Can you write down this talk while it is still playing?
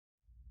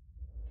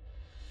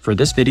For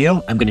this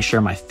video, I'm going to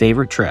share my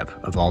favorite trip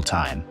of all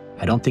time.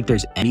 I don't think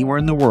there's anywhere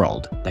in the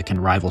world that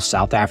can rival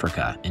South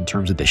Africa in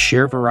terms of the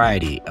sheer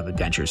variety of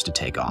adventures to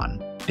take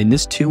on. In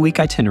this 2-week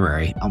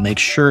itinerary, I'll make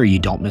sure you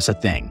don't miss a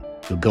thing.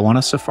 You'll go on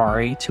a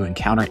safari to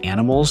encounter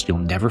animals you'll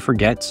never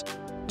forget,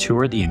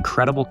 tour the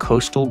incredible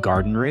coastal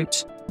garden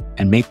route,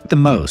 and make the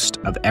most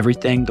of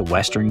everything the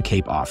Western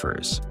Cape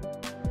offers.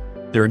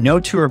 There are no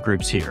tour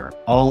groups here,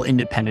 all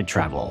independent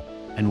travel.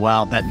 And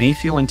while that may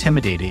feel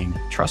intimidating,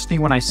 trust me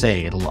when I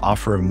say it'll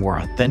offer a more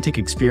authentic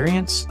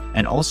experience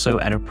and also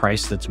at a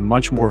price that's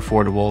much more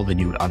affordable than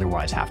you would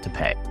otherwise have to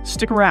pay.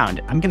 Stick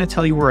around, I'm going to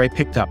tell you where I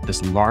picked up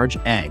this large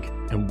egg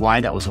and why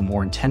that was a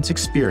more intense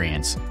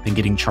experience than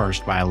getting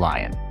charged by a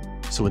lion.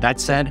 So with that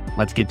said,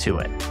 let's get to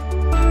it.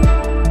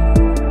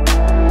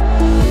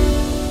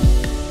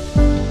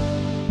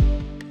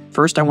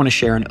 First, I want to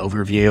share an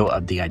overview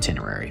of the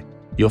itinerary.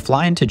 You'll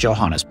fly into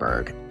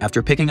Johannesburg.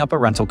 After picking up a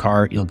rental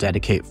car, you'll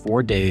dedicate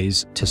 4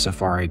 days to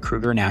Safari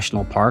Kruger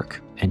National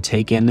Park and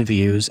take in the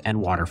views and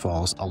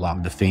waterfalls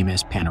along the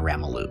famous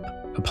Panorama Loop.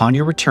 Upon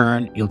your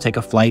return, you'll take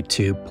a flight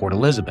to Port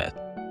Elizabeth.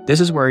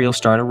 This is where you'll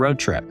start a road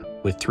trip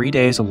with 3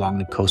 days along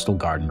the coastal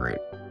garden route.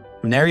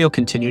 From there, you'll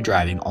continue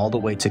driving all the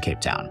way to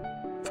Cape Town.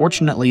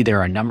 Fortunately, there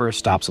are a number of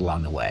stops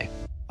along the way.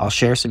 I'll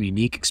share some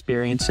unique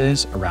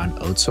experiences around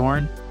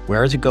Oudtshoorne,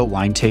 where to go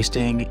wine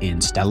tasting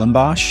in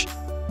Stellenbosch,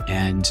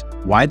 and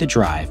why the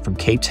drive from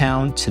Cape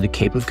Town to the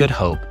Cape of Good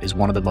Hope is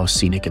one of the most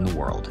scenic in the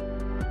world.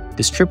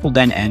 This trip will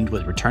then end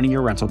with returning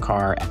your rental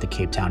car at the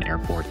Cape Town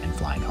airport and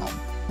flying home.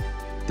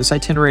 This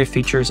itinerary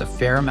features a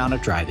fair amount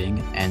of driving,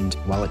 and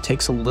while it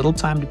takes a little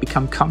time to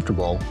become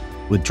comfortable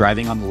with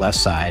driving on the left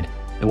side,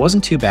 it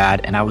wasn't too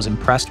bad, and I was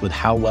impressed with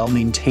how well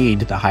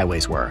maintained the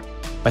highways were.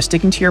 By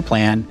sticking to your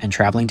plan and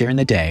traveling during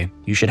the day,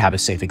 you should have a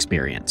safe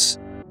experience.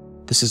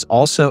 This is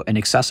also an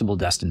accessible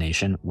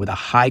destination with a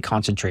high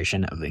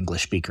concentration of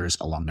English speakers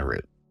along the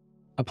route.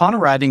 Upon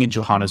arriving in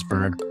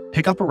Johannesburg,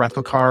 pick up a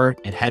rental car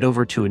and head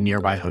over to a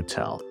nearby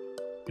hotel.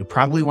 You'll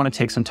probably want to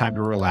take some time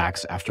to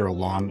relax after a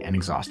long and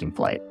exhausting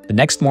flight. The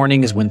next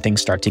morning is when things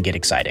start to get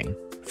exciting.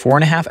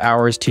 4.5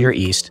 hours to your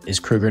east is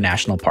Kruger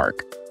National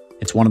Park.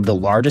 It's one of the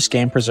largest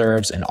game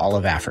preserves in all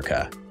of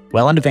Africa.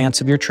 Well in advance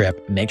of your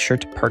trip, make sure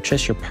to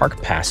purchase your park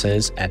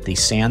passes at the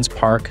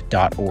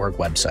sandspark.org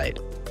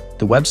website.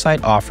 The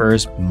website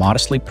offers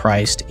modestly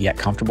priced yet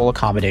comfortable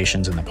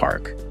accommodations in the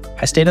park.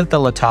 I stayed at the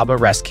Letaba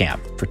Rest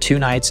Camp for 2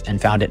 nights and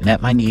found it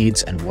met my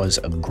needs and was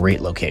a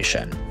great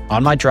location.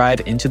 On my drive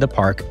into the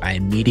park, I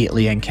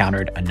immediately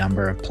encountered a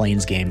number of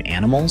plains game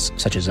animals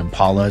such as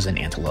impalas and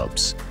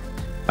antelopes.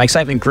 My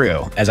excitement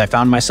grew as I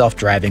found myself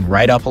driving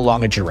right up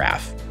along a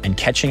giraffe and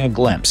catching a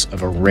glimpse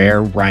of a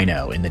rare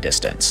rhino in the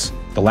distance.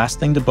 The last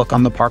thing to book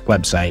on the park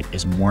website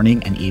is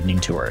morning and evening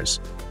tours.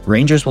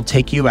 Rangers will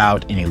take you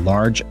out in a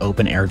large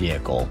open-air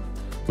vehicle.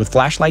 With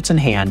flashlights in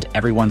hand,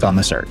 everyone's on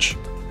the search.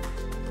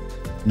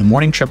 The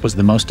morning trip was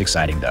the most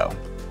exciting though,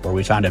 where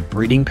we found a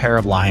breeding pair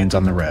of lions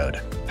on the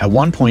road. At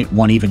one point,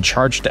 one even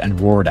charged and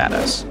roared at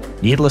us.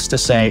 Needless to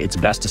say, it's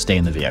best to stay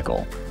in the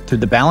vehicle. Through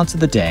the balance of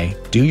the day,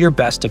 do your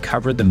best to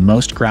cover the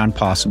most ground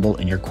possible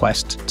in your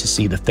quest to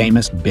see the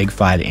famous Big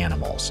 5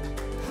 animals.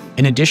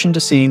 In addition to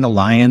seeing the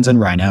lions and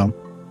rhino,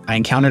 I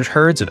encountered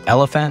herds of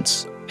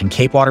elephants and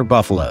Cape Water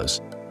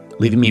buffaloes,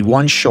 leaving me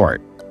one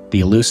short,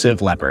 the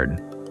elusive leopard.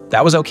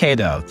 That was okay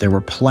though. There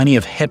were plenty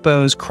of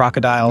hippos,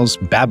 crocodiles,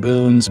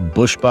 baboons,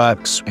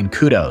 bushbucks, and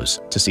kudos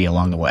to see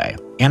along the way.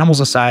 Animals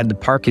aside, the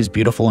park is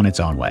beautiful in its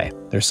own way.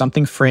 There's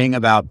something freeing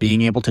about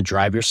being able to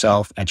drive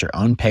yourself at your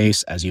own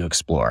pace as you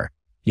explore.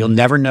 You'll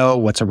never know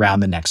what's around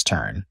the next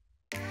turn.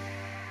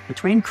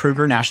 Between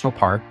Kruger National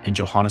Park and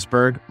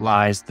Johannesburg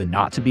lies the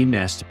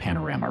not-to-be-missed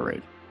Panorama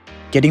Route.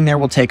 Getting there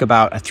will take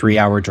about a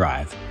 3-hour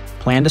drive.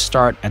 Plan to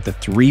start at the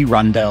 3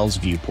 Rundels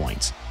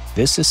viewpoints.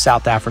 This is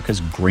South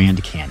Africa's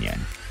Grand Canyon.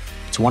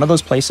 It's one of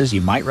those places you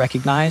might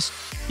recognize,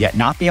 yet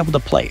not be able to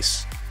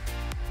place.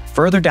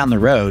 Further down the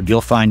road,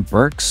 you'll find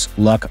Burke's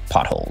Luck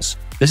Potholes.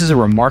 This is a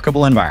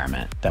remarkable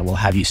environment that will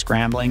have you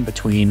scrambling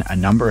between a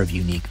number of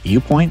unique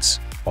viewpoints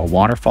while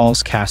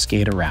waterfalls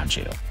cascade around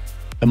you.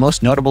 The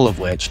most notable of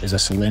which is a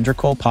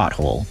cylindrical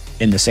pothole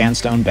in the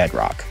sandstone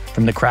bedrock.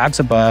 From the crags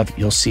above,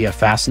 you'll see a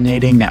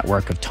fascinating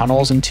network of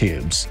tunnels and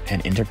tubes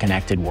and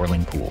interconnected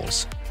whirling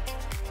pools.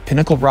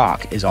 Pinnacle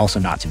Rock is also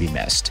not to be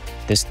missed.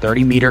 This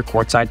 30-meter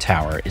quartzite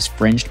tower is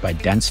fringed by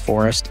dense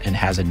forest and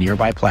has a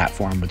nearby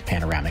platform with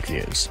panoramic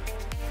views.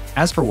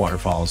 As for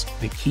waterfalls,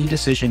 the key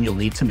decision you'll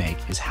need to make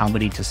is how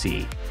many to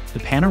see. The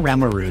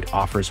Panorama Route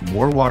offers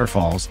more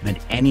waterfalls than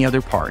any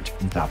other part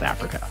in South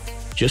Africa.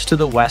 Just to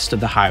the west of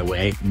the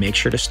highway, make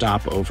sure to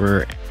stop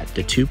over at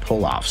the 2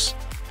 pull-offs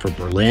for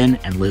Berlin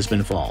and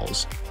Lisbon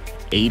Falls,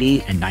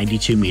 80 and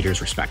 92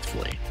 meters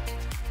respectively.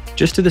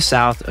 Just to the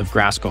south of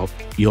Graskop,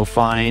 you'll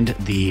find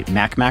the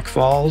Macmac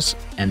Falls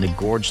and the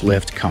Gorge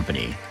Lift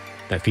Company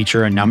that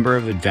feature a number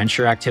of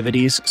adventure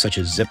activities such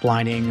as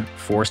ziplining,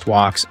 forest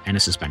walks, and a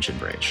suspension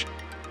bridge.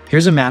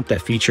 Here's a map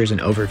that features an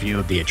overview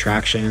of the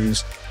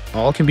attractions,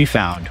 All can be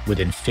found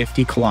within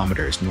 50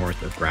 kilometers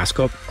north of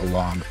Graskop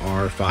along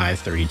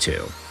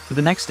R532. For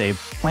the next day,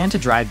 plan to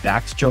drive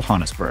back to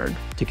Johannesburg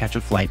to catch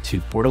a flight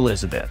to Port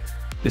Elizabeth.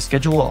 The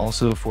schedule will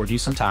also afford you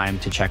some time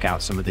to check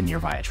out some of the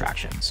nearby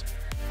attractions.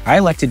 I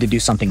elected to do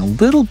something a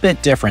little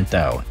bit different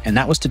though, and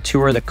that was to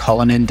tour the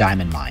Cullinan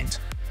diamond mines.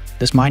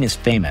 This mine is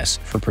famous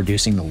for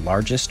producing the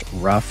largest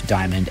rough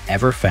diamond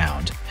ever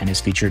found and is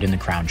featured in the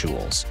crown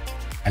jewels.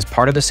 As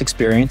part of this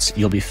experience,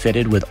 you'll be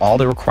fitted with all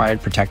the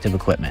required protective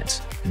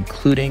equipment,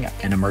 including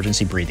an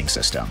emergency breathing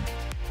system.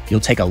 You'll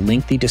take a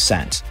lengthy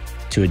descent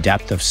to a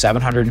depth of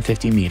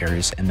 750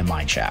 meters in the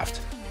mine shaft.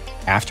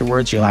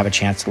 Afterwards, you'll have a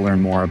chance to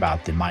learn more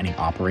about the mining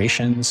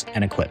operations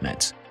and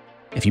equipment.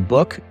 If you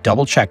book,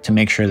 double check to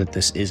make sure that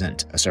this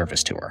isn't a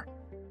surface tour.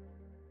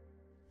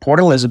 Port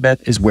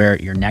Elizabeth is where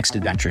your next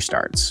adventure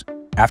starts.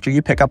 After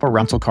you pick up a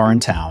rental car in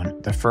town,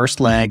 the first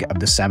leg of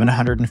the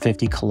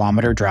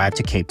 750-kilometer drive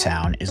to Cape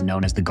Town is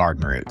known as the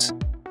Garden Route.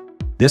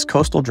 This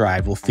coastal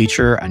drive will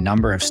feature a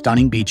number of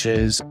stunning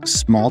beaches,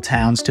 small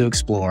towns to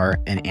explore,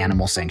 and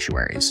animal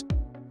sanctuaries.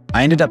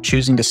 I ended up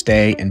choosing to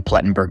stay in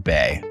Plettenberg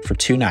Bay for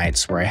 2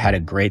 nights where I had a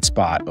great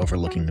spot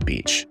overlooking the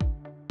beach.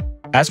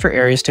 As for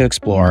areas to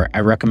explore,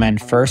 I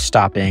recommend first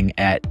stopping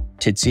at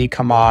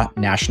Tsitsikamma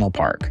National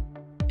Park.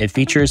 It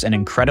features an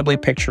incredibly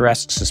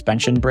picturesque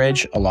suspension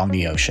bridge along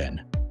the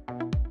ocean.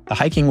 The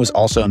hiking was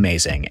also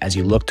amazing as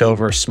you looked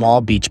over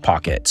small beach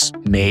pockets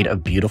made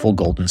of beautiful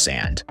golden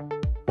sand.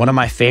 One of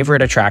my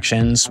favorite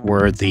attractions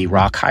were the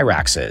rock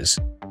hyraxes,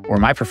 or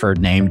my preferred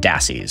name,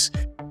 dassies.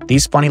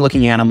 These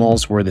funny-looking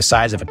animals were the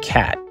size of a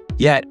cat,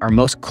 yet are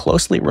most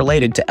closely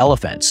related to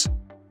elephants.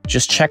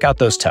 Just check out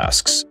those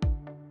tusks.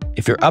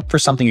 If you're up for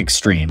something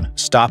extreme,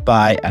 stop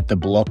by at the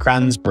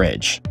Blokrands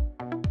Bridge.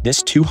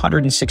 This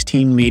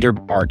 216-meter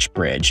arch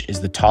bridge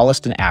is the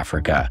tallest in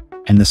Africa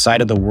and the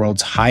site of the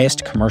world's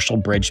highest commercial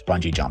bridge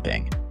bungee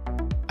jumping.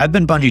 I've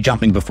been bungee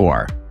jumping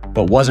before,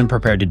 but wasn't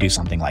prepared to do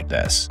something like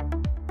this.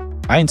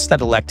 I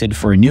instead elected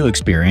for a new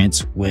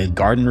experience with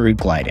Garden Route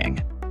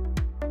gliding.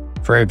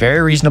 For a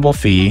very reasonable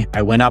fee,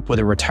 I went up with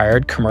a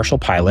retired commercial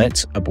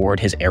pilot aboard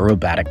his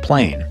aerobatic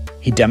plane.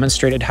 He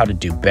demonstrated how to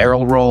do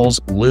barrel rolls,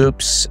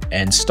 loops,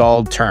 and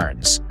stalled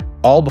turns,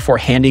 all before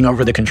handing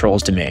over the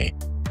controls to me.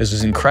 This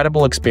was an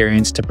incredible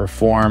experience to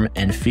perform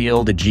and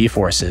feel the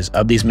G-forces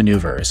of these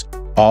maneuvers,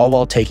 all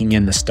while taking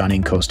in the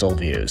stunning coastal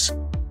views.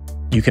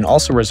 You can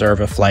also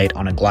reserve a flight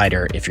on a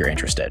glider if you're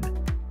interested.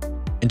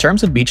 In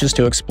terms of beaches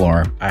to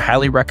explore, I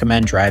highly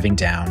recommend driving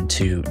down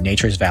to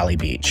Nature's Valley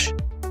Beach.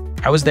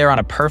 I was there on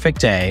a perfect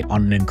day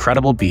on an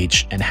incredible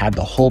beach and had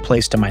the whole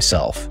place to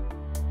myself.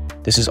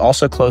 This is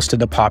also close to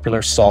the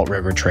popular Salt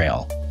River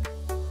Trail.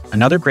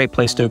 Another great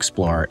place to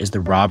explore is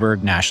the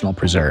Rawberg National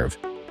Preserve.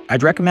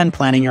 I'd recommend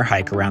planning your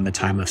hike around the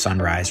time of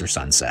sunrise or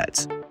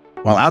sunset.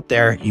 While out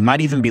there, you might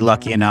even be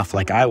lucky enough,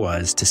 like I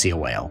was, to see a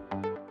whale.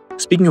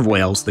 Speaking of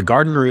whales, the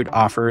Garden Route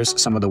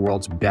offers some of the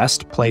world's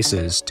best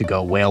places to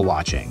go whale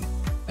watching,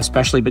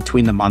 especially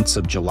between the months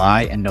of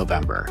July and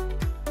November.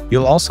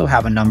 You'll also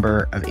have a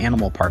number of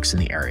animal parks in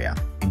the area,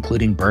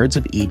 including Birds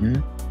of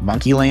Eden,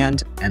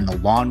 Monkeyland, and the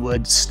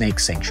Lawnwood Snake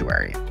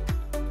Sanctuary.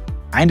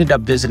 I ended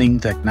up visiting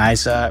the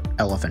Gnaisa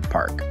Elephant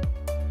Park,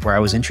 where I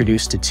was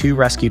introduced to 2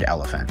 rescued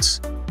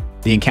elephants.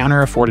 The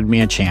encounter afforded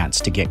me a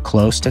chance to get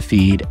close to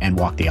feed and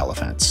walk the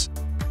elephants.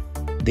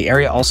 The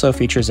area also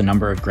features a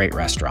number of great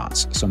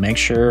restaurants, so make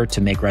sure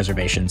to make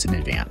reservations in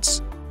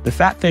advance. The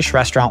Fat Fish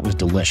restaurant was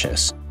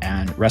delicious,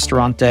 and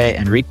Restaurante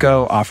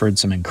Enrico offered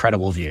some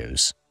incredible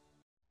views.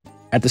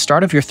 At the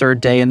start of your 3rd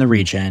day in the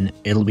region,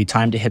 it'll be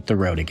time to hit the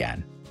road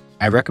again.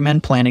 I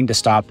recommend planning to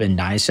stop in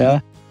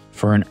Gnaisa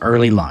for an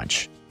early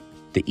lunch.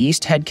 The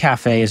East Head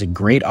Cafe is a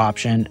great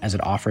option as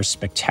it offers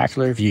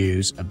spectacular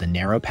views of the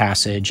narrow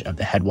passage of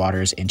the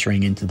headwaters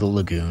entering into the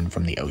lagoon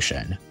from the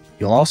ocean.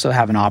 You'll also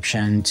have an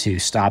option to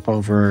stop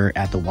over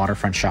at the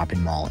waterfront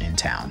shopping mall in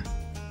town.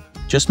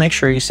 Just make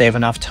sure you save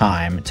enough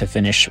time to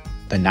finish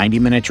the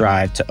 90-minute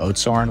drive to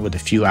Oudtshoorne with a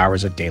few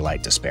hours of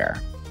daylight to spare.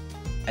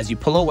 As you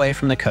pull away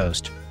from the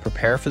coast,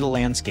 prepare for the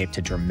landscape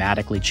to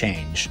dramatically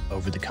change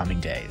over the coming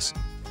days.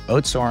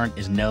 Oudtshoorne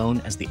is known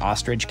as the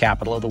ostrich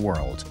capital of the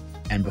world,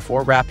 and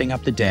before wrapping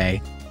up the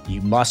day,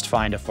 you must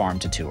find a farm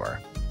to tour.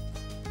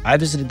 I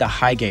visited the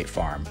Highgate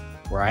Farm,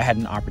 where I had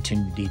an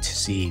opportunity to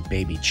see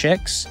baby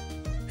chicks,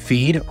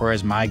 feed, or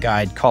as my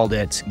guide called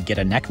it, get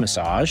a neck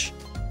massage,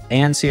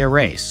 and see a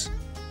race.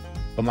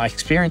 But my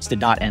experience did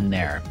not end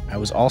there. I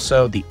was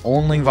also the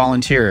only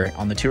volunteer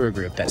on the tour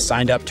group that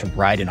signed up to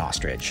ride an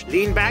ostrich.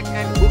 Lean back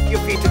and hook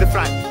your feet to the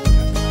front.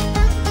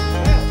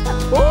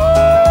 Woo!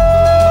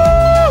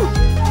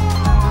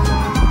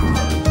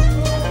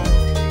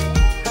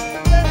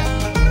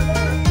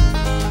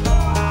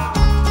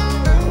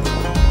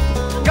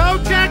 Go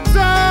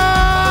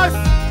Texas!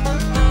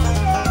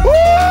 Woo!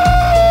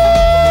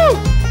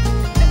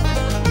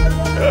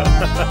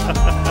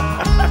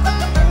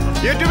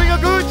 You're doing a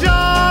good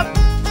job!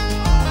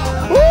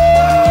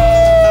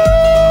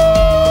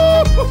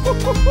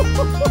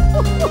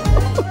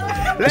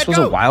 This was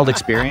a wild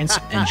experience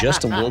and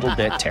just a little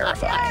bit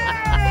terrifying.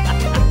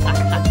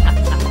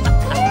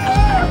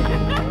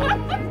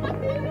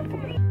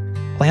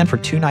 Plan for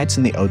 2 nights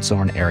in the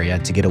Oudtshoorne area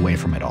to get away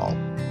from it all.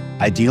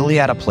 Ideally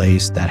at a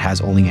place that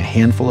has only a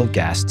handful of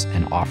guests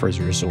and offers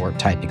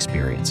resort-type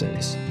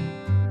experiences.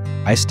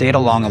 I stayed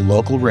along a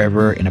local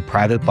river in a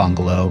private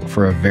bungalow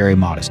for a very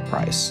modest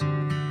price.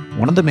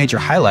 One of the major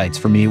highlights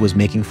for me was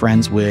making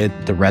friends with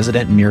the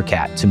resident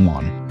meerkat,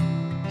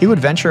 Timon. He would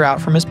venture out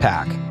from his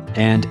pack,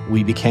 and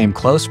we became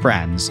close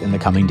friends in the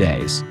coming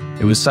days.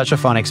 It was such a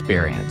fun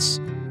experience.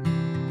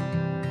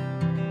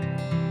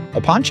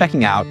 Upon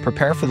checking out,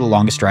 prepare for the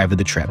longest drive of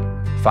the trip,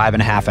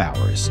 5.5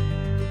 hours.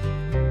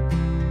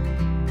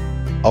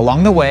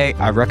 Along the way,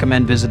 I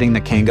recommend visiting the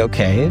Cango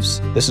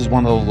Caves. This is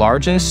one of the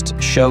largest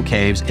show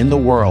caves in the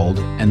world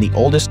and the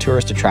oldest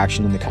tourist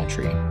attraction in the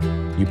country.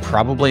 You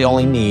probably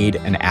only need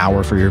an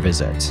hour for your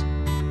visit.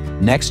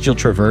 Next, you'll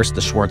traverse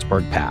the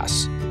Schwarzberg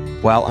Pass.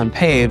 While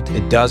unpaved,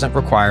 it doesn't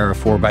require a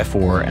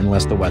 4x4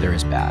 unless the weather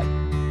is bad.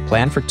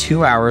 Plan for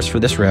 2 hours for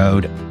this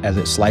road as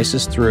it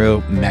slices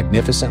through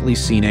magnificently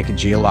scenic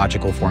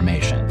geological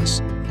formations,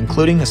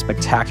 including the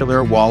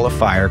spectacular Wall of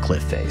Fire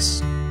cliff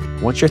face.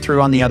 Once you're through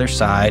on the other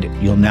side,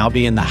 you'll now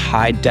be in the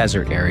high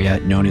desert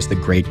area known as the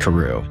Great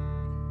Karoo.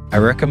 I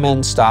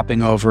recommend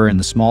stopping over in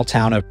the small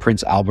town of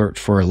Prince Albert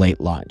for a late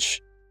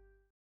lunch.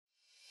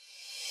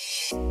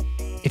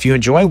 If you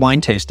enjoy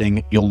wine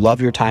tasting, you'll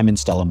love your time in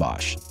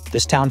Stellenbosch.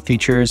 This town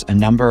features a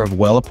number of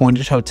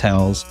well-appointed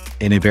hotels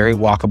in a very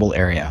walkable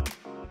area.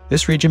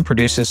 This region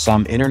produces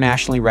some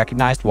internationally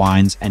recognized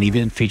wines and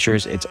even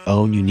features its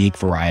own unique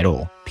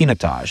varietal,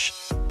 Pinotage.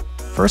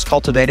 First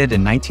cultivated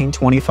in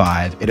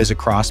 1925, it is a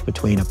cross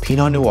between a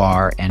Pinot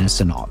Noir and a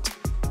Cinsault.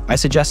 I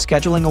suggest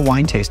scheduling a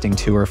wine tasting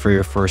tour for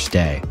your first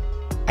day.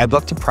 I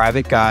booked a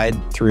private guide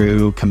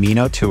through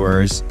Camino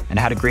Tours and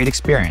had a great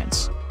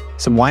experience.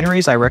 Some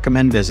wineries I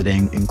recommend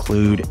visiting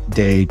include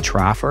De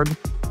Trafford,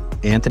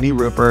 Anthony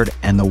Rupert,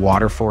 and the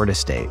Waterford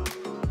Estate.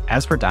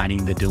 As for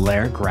dining, the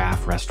Delaire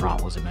Graff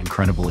restaurant was an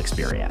incredible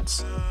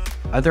experience.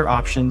 Other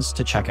options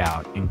to check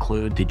out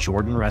include the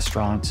Jordan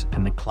Restaurant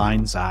and the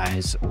Klein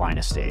Zeiss Wine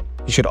Estate.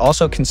 You should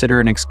also consider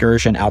an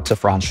excursion out to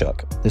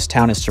Franschhoek. This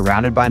town is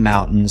surrounded by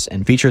mountains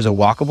and features a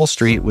walkable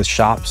street with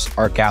shops,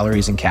 art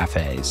galleries, and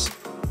cafes.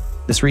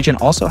 This region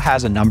also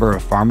has a number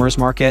of farmers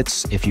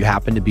markets if you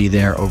happen to be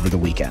there over the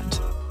weekend.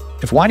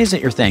 If wine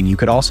isn't your thing, you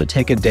could also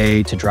take a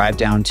day to drive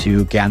down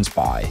to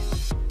Gansbaai.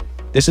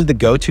 This is the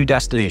go-to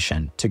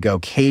destination to go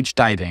cage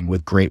diving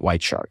with great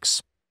white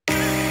sharks.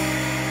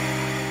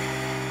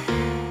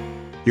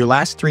 Your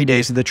last 3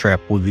 days of the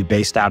trip will be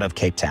based out of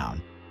Cape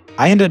Town.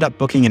 I ended up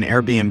booking an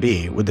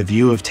Airbnb with a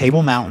view of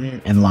Table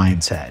Mountain and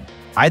Lion's Head.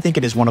 I think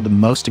it is one of the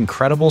most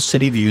incredible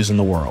city views in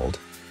the world.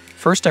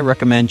 First, I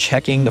recommend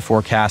checking the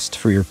forecast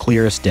for your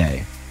clearest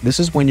day. This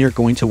is when you're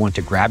going to want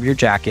to grab your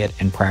jacket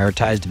and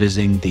prioritize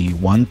visiting the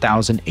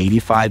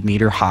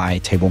 1,085-meter-high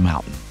Table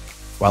Mountain.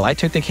 While I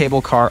took the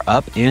cable car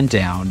up and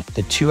down,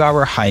 the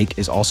 2-hour hike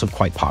is also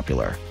quite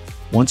popular.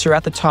 Once you're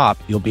at the top,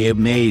 you'll be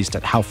amazed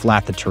at how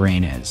flat the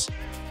terrain is.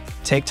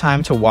 Take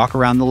time to walk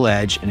around the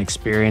ledge and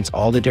experience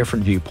all the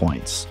different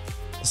viewpoints.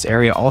 This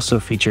area also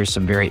features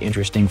some very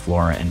interesting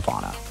flora and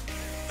fauna.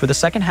 For the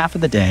second half of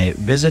the day,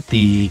 visit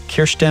the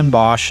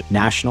Kirstenbosch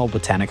National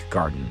Botanic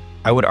Garden.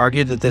 I would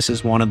argue that this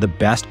is one of the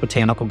best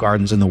botanical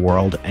gardens in the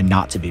world and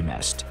not to be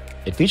missed.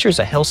 It features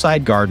a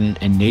hillside garden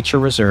and nature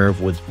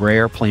reserve with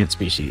rare plant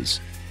species,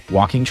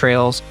 walking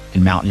trails,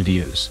 and mountain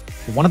views.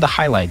 One of the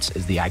highlights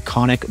is the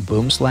iconic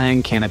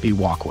Boomslang Canopy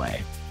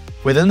Walkway.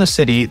 Within the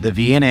city, the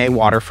V&A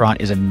waterfront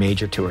is a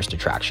major tourist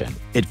attraction.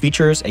 It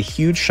features a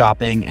huge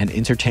shopping and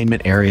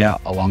entertainment area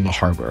along the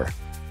harbor.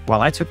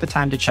 While I took the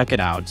time to check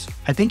it out,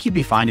 I think you'd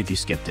be fine if you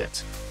skipped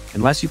it.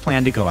 Unless you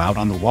plan to go out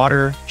on the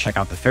water, check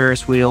out the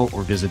Ferris wheel,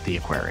 or visit the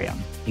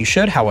aquarium. You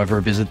should, however,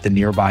 visit the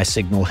nearby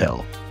Signal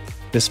Hill.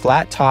 This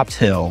flat-topped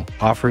hill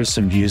offers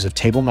some views of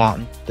Table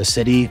Mountain, the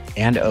city,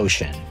 and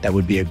ocean that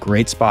would be a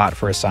great spot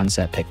for a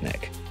sunset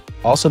picnic.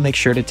 Also, make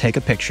sure to take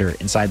a picture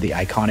inside the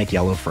iconic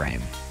yellow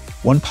frame.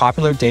 One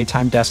popular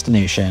daytime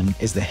destination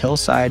is the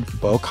hillside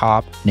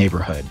Bo-Kaap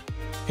neighborhood.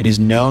 It is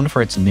known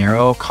for its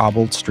narrow,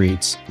 cobbled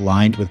streets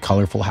lined with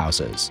colorful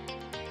houses.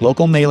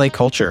 Local Malay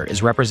culture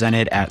is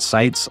represented at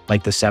sites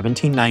like the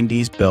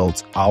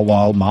 1790s-built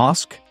Awal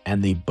Mosque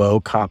and the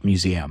Bo-Kaap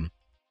Museum.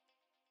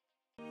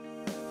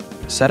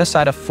 Set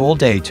aside a full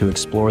day to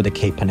explore the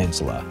Cape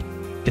Peninsula.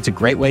 It's a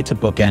great way to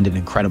bookend an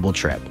incredible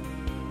trip.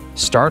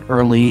 Start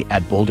early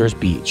at Boulders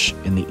Beach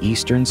in the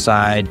eastern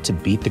side to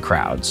beat the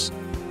crowds.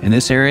 In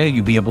this area,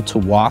 you'll be able to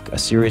walk a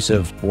series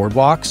of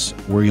boardwalks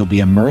where you'll be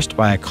immersed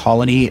by a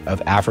colony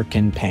of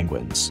African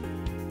penguins.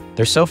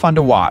 They're so fun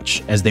to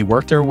watch as they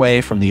work their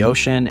way from the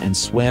ocean and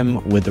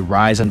swim with the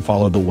rise and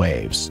fall of the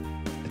waves.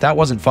 If that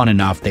wasn't fun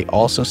enough, they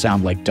also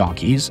sound like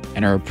donkeys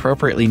and are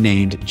appropriately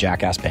named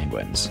jackass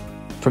penguins.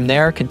 From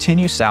there,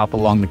 continue south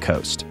along the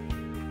coast.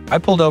 I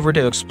pulled over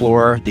to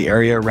explore the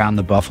area around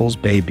the Buffalo's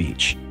Bay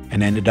Beach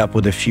and ended up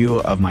with a few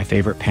of my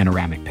favorite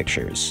panoramic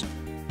pictures.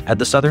 At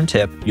the southern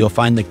tip, you'll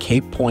find the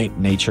Cape Point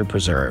Nature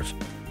Preserve.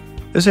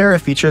 This area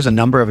features a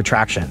number of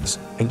attractions,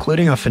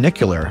 including a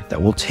funicular that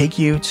will take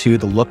you to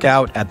the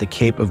lookout at the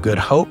Cape of Good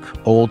Hope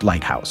Old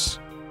Lighthouse.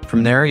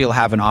 From there, you'll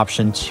have an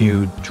option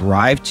to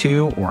drive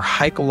to or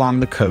hike along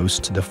the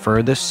coast to the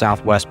furthest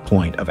southwest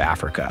point of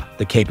Africa,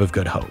 the Cape of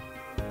Good Hope.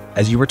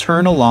 As you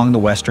return along the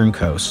western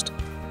coast,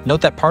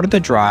 note that part of the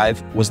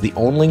drive was the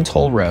only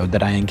toll road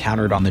that I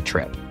encountered on the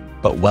trip,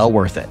 but well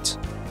worth it.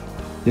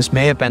 This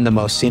may have been the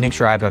most scenic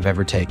drive I've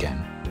ever taken.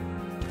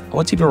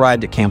 Once you've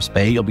arrived at Camps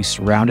Bay, you'll be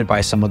surrounded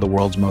by some of the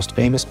world's most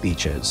famous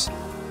beaches.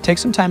 Take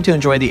some time to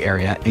enjoy the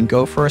area and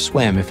go for a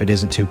swim if it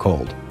isn't too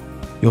cold.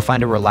 You'll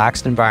find a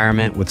relaxed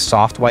environment with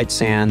soft white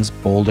sands,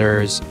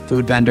 boulders,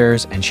 food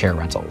vendors, and chair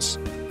rentals.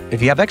 If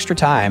you have extra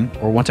time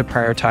or want to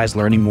prioritize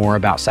learning more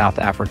about South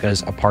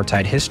Africa's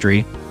apartheid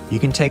history, you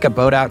can take a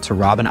boat out to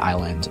Robben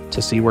Island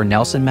to see where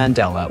Nelson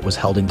Mandela was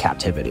held in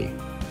captivity.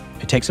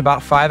 It takes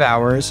about 5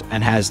 hours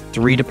and has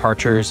 3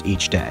 departures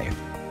each day.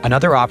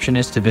 Another option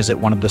is to visit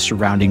one of the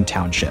surrounding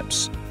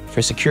townships.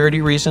 For security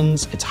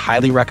reasons, it's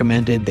highly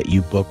recommended that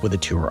you book with a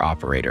tour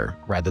operator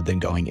rather than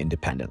going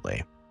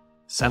independently.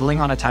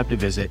 Settling on a time to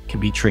visit can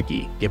be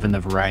tricky given the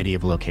variety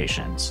of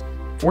locations.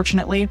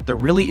 Fortunately, there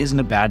really isn't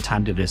a bad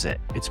time to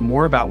visit. It's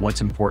more about what's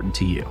important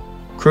to you.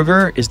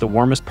 Kruger is the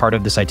warmest part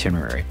of this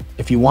itinerary.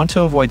 If you want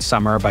to avoid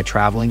summer by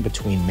traveling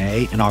between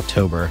May and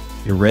October,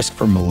 your risk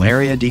for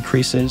malaria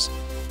decreases,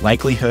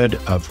 likelihood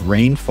of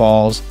rain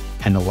falls,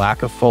 and the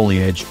lack of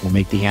foliage will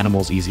make the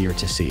animals easier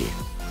to see.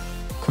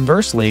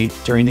 Conversely,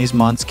 during these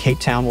months, Cape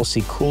Town will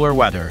see cooler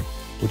weather,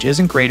 which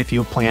isn't great if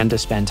you plan to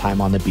spend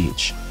time on the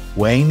beach.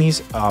 Weighing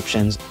these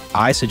options,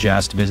 I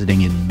suggest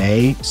visiting in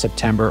May,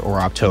 September, or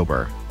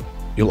October.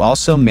 You'll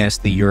also miss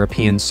the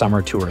European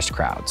summer tourist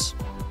crowds.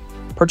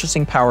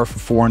 Purchasing power for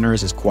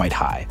foreigners is quite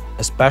high,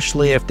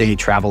 especially if they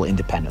travel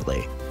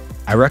independently.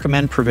 I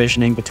recommend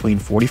provisioning between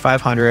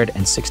 $4,500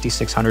 and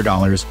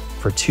 $6,600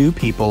 for 2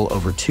 people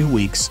over 2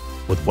 weeks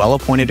with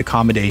well-appointed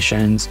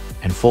accommodations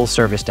and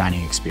full-service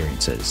dining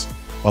experiences.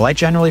 While I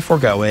generally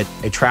forego it,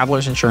 a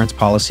traveler's insurance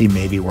policy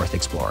may be worth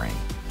exploring.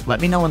 Let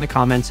me know in the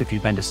comments if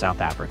you've been to South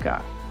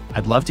Africa.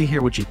 I'd love to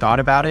hear what you thought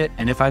about it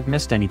and if I've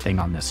missed anything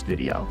on this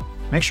video.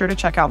 Make sure to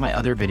check out my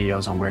other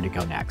videos on where to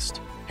go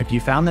next. If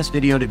you found this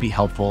video to be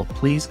helpful,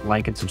 please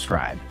like and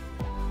subscribe.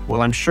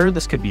 Well, I'm sure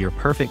this could be your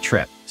perfect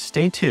trip.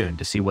 Stay tuned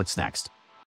to see what's next.